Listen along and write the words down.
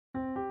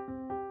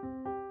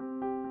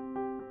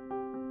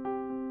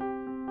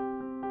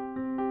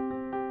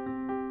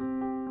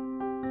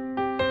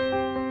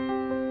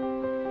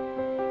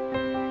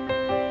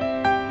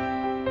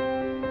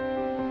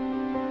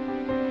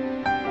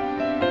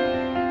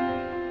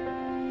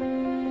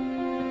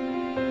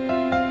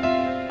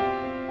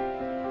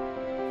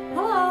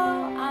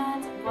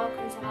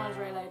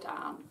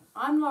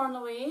I'm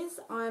Louise.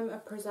 I'm a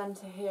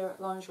presenter here at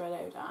Lingerie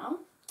Lowdown,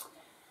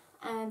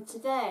 and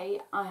today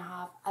I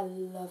have a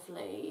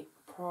lovely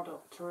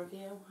product to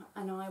review,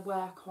 and I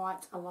wear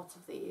quite a lot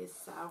of these,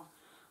 so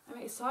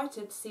I'm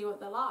excited to see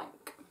what they're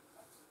like.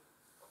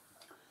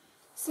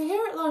 So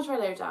here at Lingerie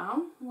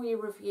Lowdown we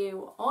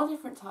review all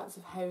different types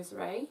of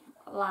hosiery,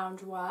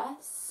 loungewear,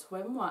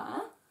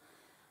 swimwear,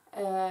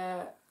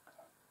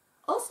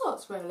 all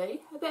sorts really,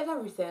 a bit of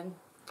everything.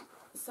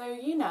 So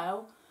you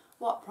know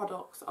what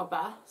products are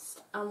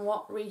best and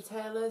what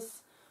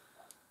retailers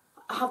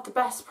have the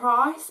best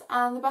price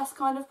and the best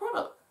kind of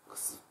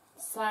products.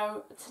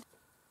 So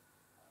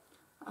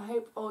I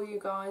hope all you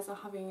guys are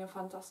having a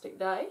fantastic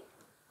day.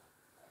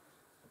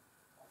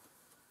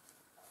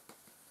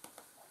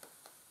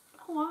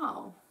 Oh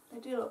wow, they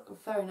do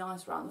look very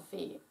nice around the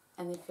feet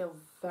and they feel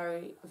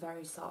very,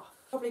 very soft.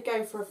 Probably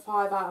go for a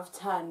 5 out of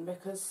 10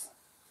 because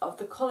of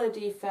the colour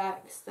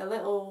defects, the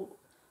little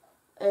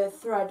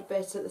thread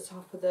bit at the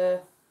top of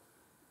the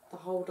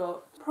hold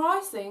up.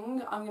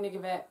 Pricing, I'm going to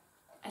give it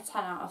a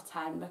 10 out of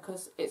 10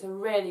 because it's a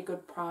really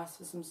good price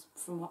for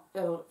some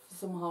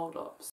hold ups.